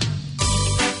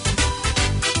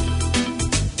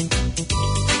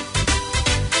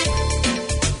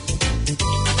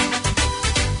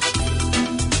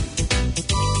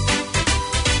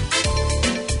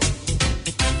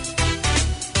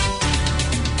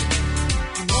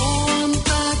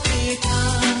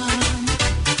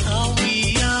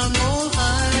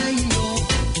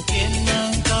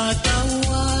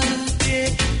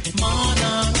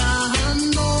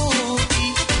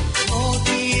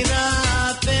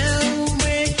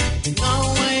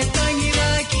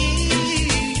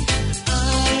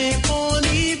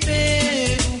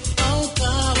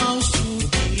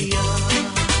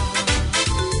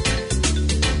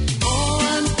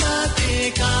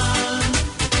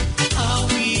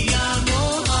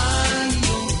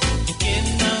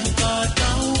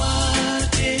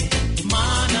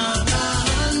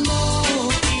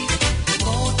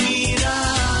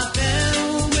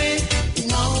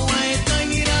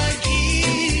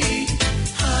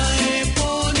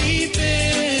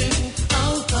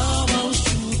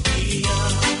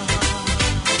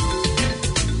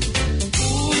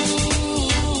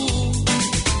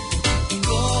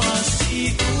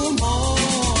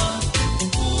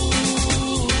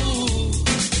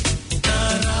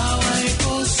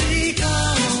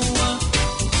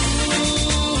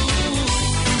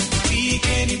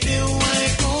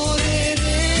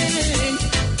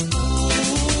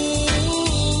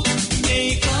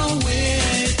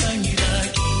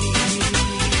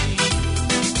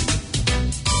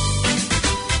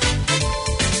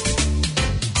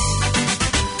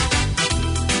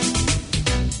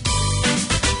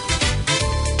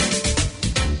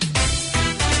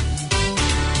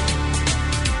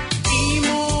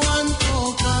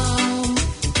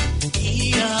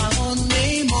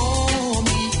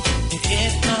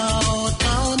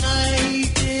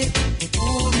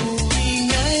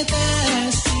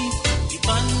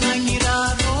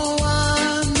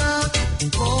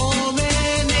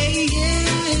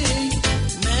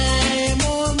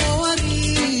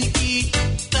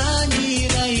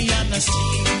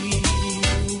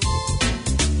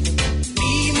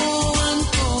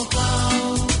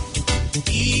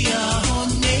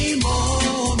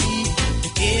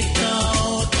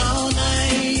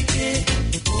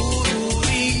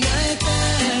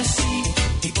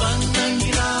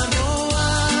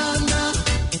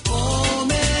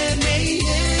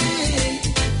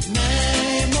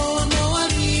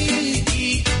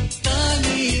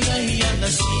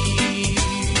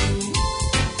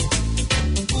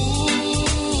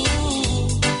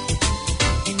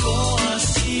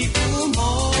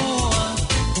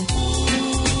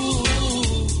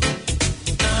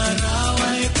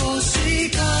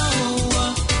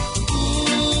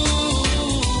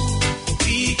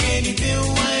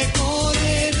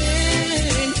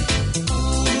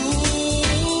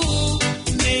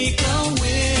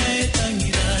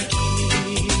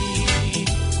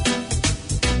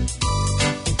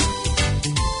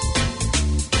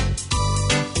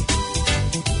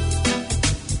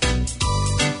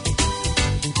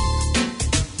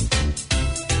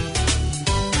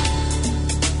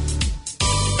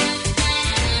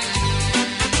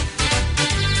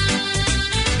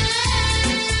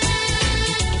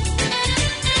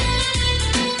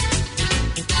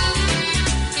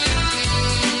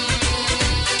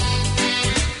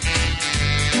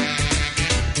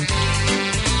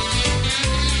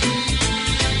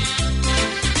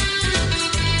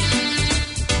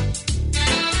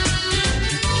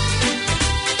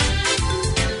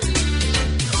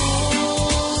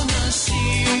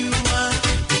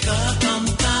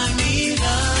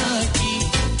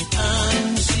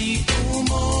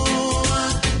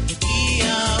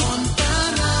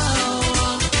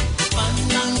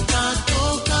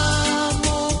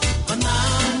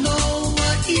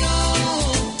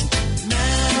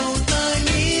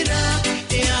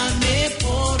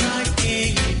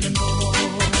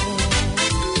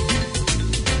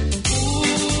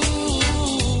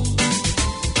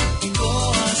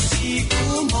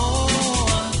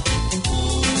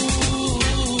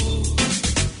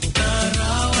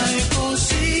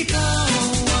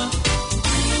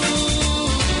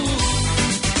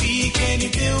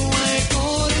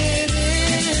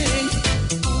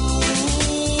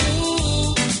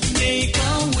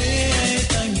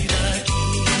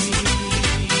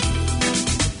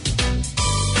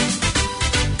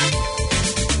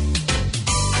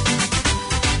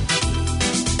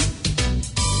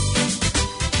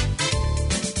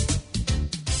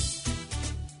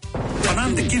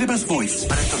Kiribati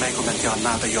Voice. Pareto may komenti on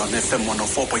nata yon FM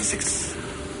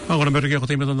 104.6. Ako na merke ko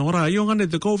tayo metong ora. Yung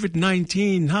the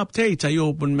COVID-19 update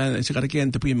ayo pun man sa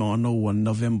karakian tapi mo no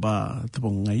November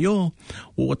tapong ngayo.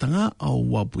 Uta nga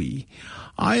awabui.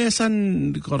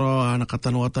 Ayasan koro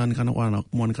nakatanuatan kanakwana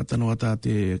mo nakatanuata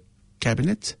ti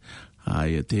cabinet.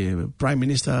 Ay ti Prime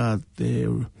Minister the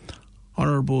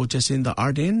Honorable Jacinda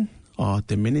Ardern.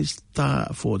 The Minister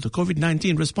for the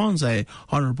COVID-19 response ay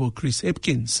Honorable Chris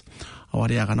Hipkins.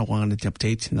 Awari akan ako ang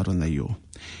update na rin na iyo.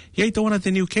 Ito na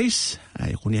the new case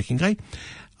ay kuniyaking kay.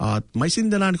 May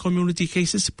sindalan community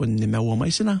cases pun ni mawa may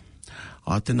sina.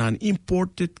 Tenan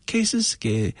imported cases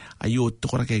ke ayo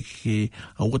tukura ke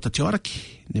awata tiarak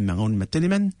ni mangon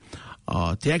mateniman.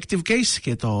 The active case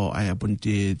ke to ay pun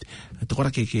ti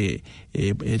tukura ke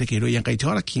ero yang kay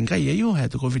tiarak kay ayo ha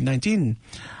COVID-19.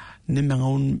 Ni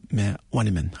mangon me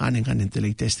waniman haning kan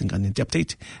intellect testing kan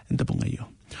update enta pong ayo.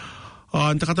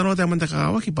 Ang takatano tayo man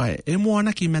takawak iba, mo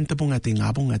na kimenta pong ating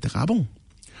ngabong at takabong.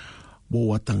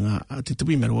 Buwat nga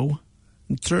titubi merwaw.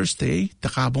 Thursday,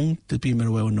 takabong titubi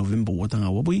merwaw November buwat nga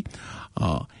waboy.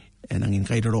 Ang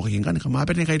inkaidaroking kan,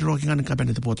 kamapit ng inkaidaroking kan, kapit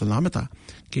na po namata.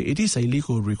 It is a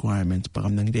legal requirement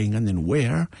pagam nang daingan and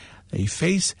wear a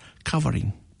face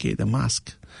covering, the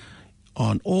mask,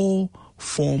 on all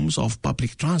forms of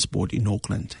public transport in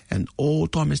Auckland and all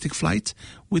domestic flights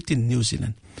within New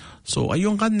Zealand. So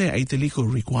ayong kanne ay legal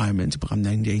requirement pakam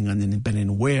nang daingan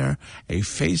and wear a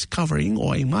face covering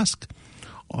or a mask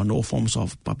on all forms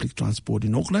of public transport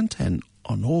in Auckland and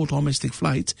on all domestic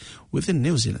flights within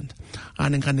New Zealand.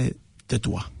 Anong kanne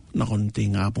tetua na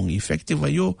konting apong effective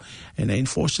ayo and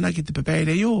enforce na kita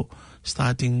papayad ayo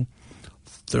starting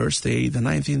Thursday the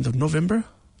 19th of November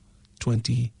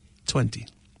 2020.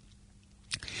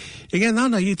 Again,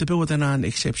 na ito po tanan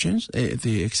exceptions,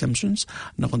 the exemptions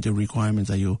na konti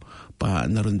requirements ayo pa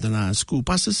naroon na school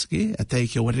passes ke atay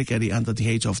ke wari kari under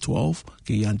the age of 12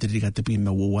 ke yan tiri ka tepi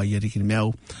mawawa yari kin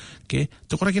mel ke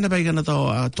to kora kina bay na to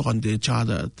to kan the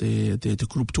charter the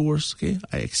group tours ke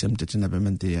I exempted na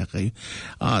pamente kay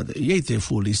yete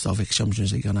full list of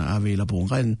exemptions kana available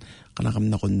kan kana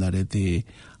kam na kun na rete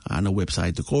on a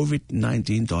website to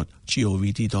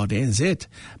covid19.govt.nz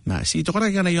ma si to kora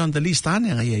kana yon the list an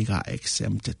ay ka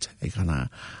exempted ay kana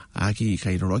aki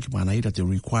kay roki mana ida the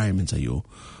requirements ayo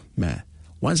ma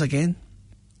once again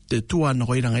the tuan no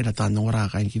ida ngai tan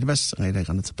ngora ka Kiribati ngai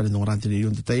kana sa pelen ngora tili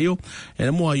yon tayo e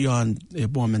mo yon e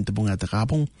bomamente bunga ta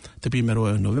kapong te primero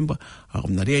de November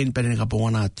akom na rien pelen ka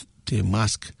pongana te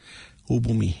mask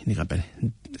ubumi ni ka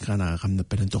pelen kana kam na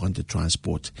pelen to kan the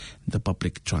transport the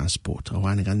public transport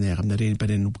awani kan ne kam na rien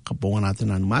pelen ka pongana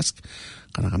tan mask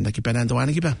kana kam na ki pelen to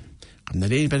wani ki ba kam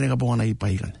na rien pelen ka pongana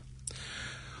ipaikan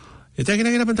ita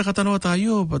kinagina penta katano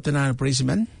tayo patena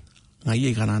policeman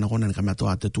ngayi kana na konan kamato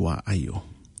atutua ayo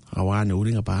awane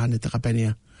uring apahan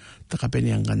takapenia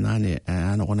ang kanane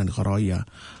ano konan koroya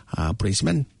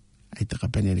policeman ay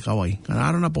takapenia ni kawai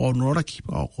kana ano na po noraki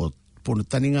ko puno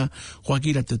taninga kwa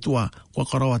kila tetua kwa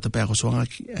korowa tape ako swanga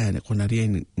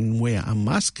konarien muya ang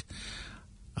mask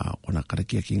kona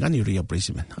karakia kingan yuria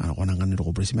policeman ano konan kan ro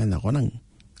policeman na konan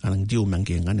anang diu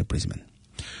mangkengan ni policeman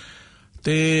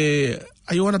te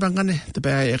ayona bangane te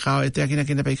pa ka te akina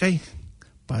kina pa kai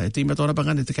pa te matora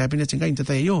bangane te cabinet ngai te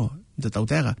tayo te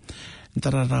tautera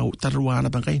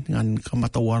tarruana bangkai ngan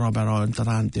kamatawara baro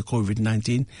tarante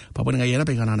COVID-19 pa pun ngai na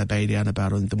pa kana na pa idea na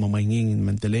baro te mamanging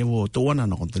mentelevo tuana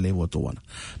no kontelevo tuana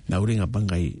Mauri nga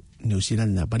bangkai New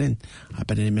Zealand na panen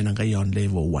apa ni menang kai on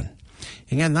level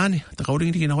 1 ingan nani ta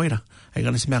kauring di kinahoira ay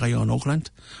kana sima kai on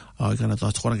Auckland ay kana to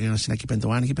skora kana sinaki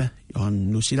pentuan kipa on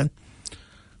New Zealand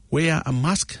wear a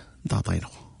mask tatay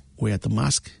no. Wear the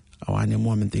mask awanya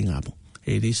mo menting abo.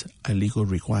 It is a legal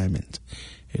requirement.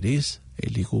 It is a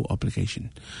legal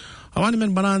obligation. Awani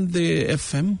men banan the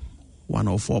FM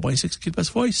 104.6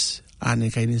 Kiribati Voice ane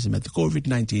kainis met the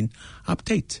COVID-19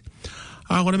 update.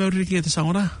 Ako na meron kita sa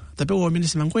ora. Tapi o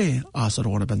minis mangkwe asar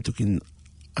ora bantukin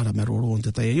ara meroro on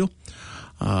tayo.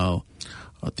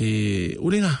 Ati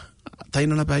ulinga tayo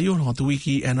na payo no to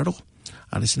wiki enaro.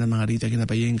 Alis na mga rita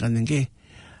kinapayen kanenge.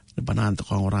 Napananta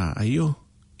ko ora ayo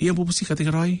iya pupusi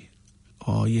kategory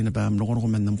o iya na ba mnokon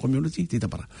man ng community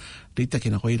tita para dita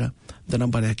kinakoira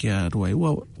danang para kya ruai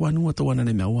wanu to wana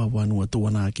na mewa wanu to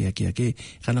wana kya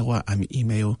kana ko ami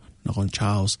email na kon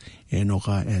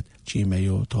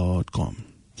charles.enoka@gmail.com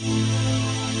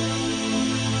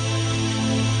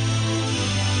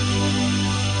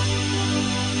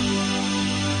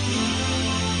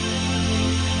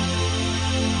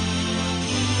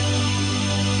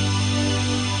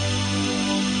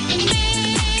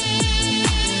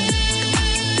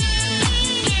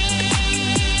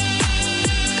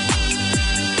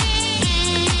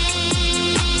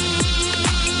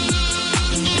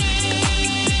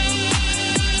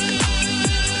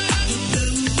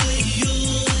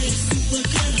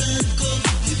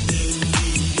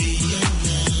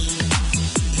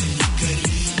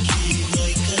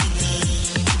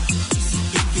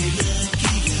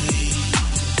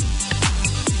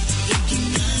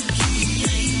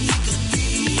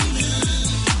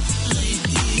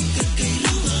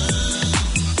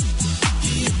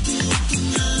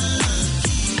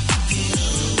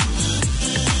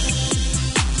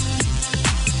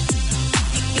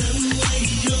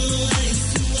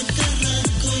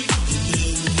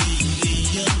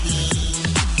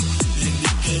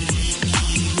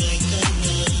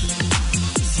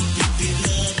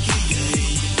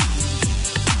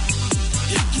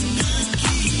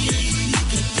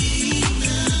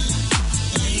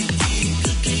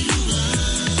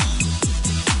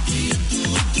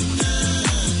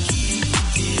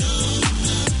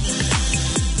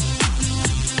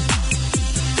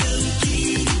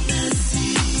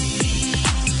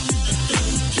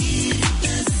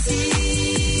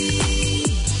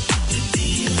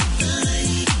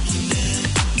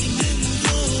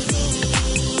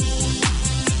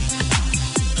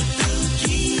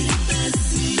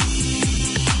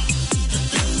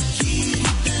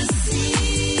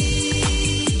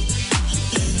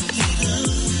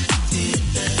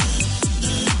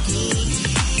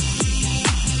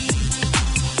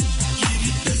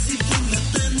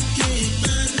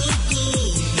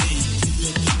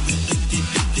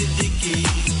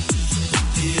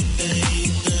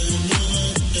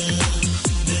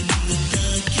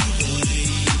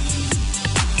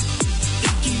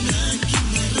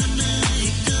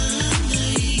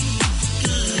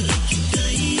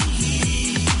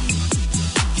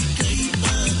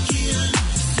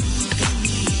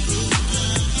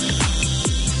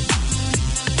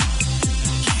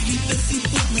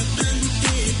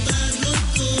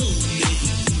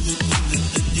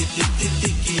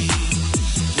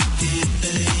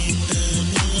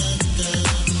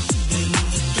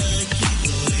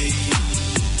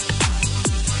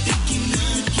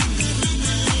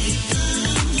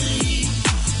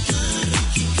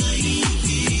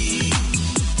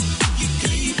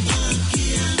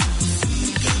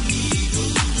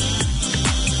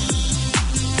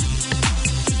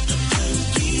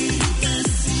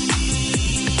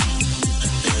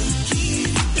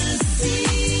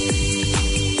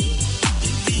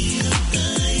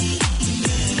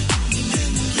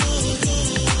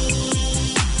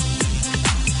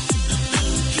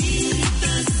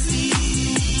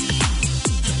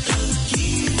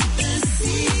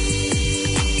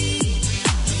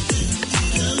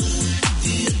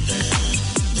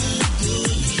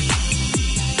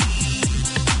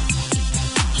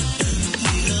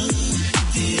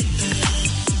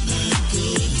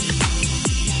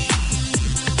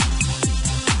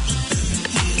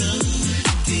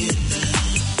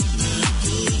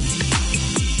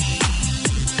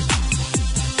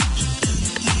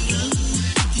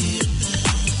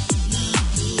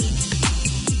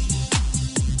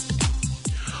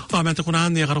Mente kunahan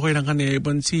niya karokoy lang kani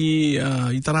ban si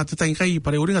itarata tayong kay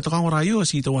pare uri nga to kang orayo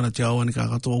si ito na tiyawan ka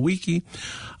katuwa wiki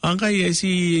ang kay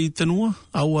si tanua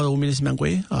awa uminis man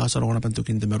kwe sa ro na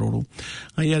pantukin de meroro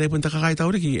ay yare punta ka kay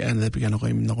tawri ki and the piano ko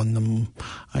nakon nam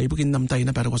ay bukin nam tay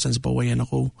na pero kosan sa pawayan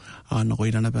ako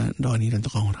nakoy na ba doon ilan to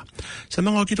kang ora sa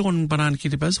mga kito kon panan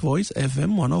Kiribati Voice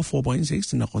FM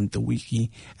 104.6 nakon to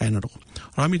wiki and ro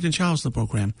rami tin Charles the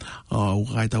program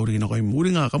kay tawri na ko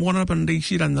muri nga kamo na panday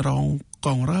silan na rong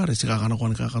kong ra si kakano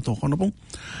kakato kono pong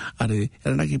ari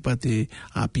nakipati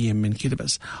PM in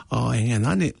Kiribati ngayon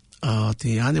ani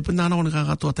ti ani pun nana ko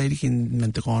nakakato tayo dikin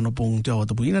mente kono pong jawa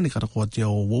tabuina ni karakot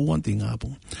jawa wawan ti nga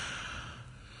pong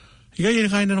higay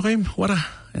kain na kayo wara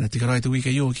ti karoy tuwi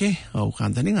kayo okay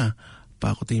kanta ni nga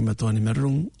pa ako ti mato ni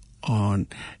merong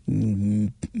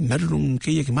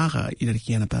kaya kimaka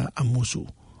idarkiyan na pa amuso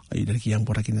ay idarkiyan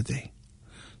po rakin na tayo.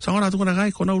 Sa nga nato ko na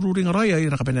kay, kung naururing aray ay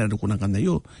nakapenado ko ng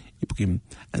kanayo, ipukim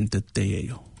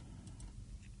antateyo.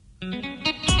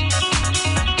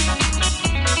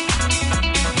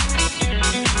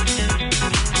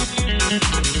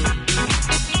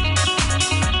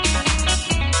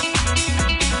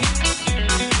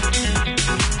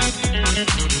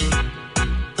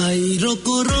 Ay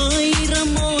rokoroy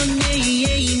ramon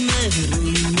ay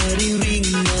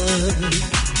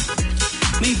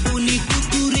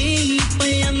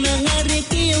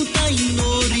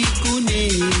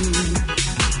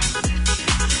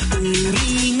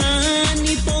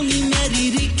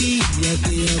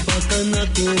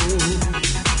kanako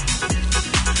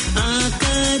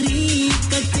akari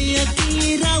kate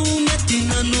akira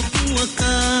umatina no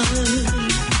kuaka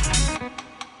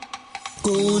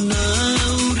kona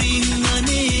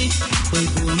uringane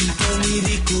pagunta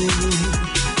miriko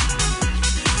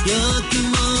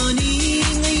yakimani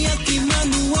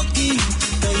ngayakimanu waki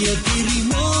kaya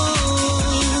kirimo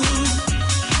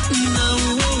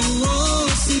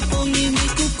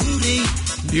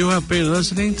You have been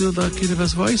listening to the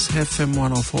Kiribati Voice, FM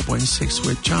 104.6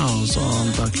 with Charles on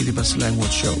the Kiribati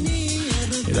Language Show.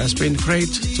 It has been great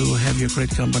to have your great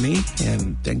company,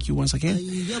 and thank you once again.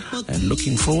 And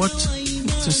looking forward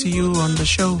to see you on the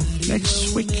show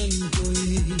next week.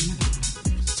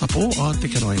 Sapo o te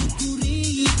karoe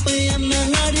mo.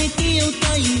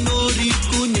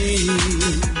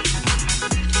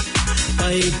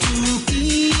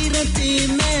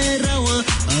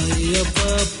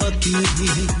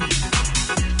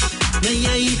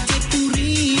 Nayai te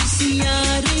purisi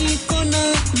ari kona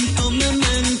tome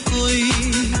menkoi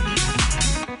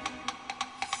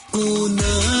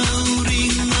kona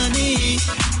uringane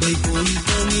bai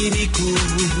ponta miriko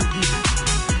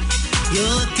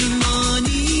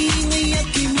yakimani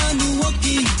ngayakimanu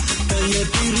waki kaya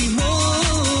pirima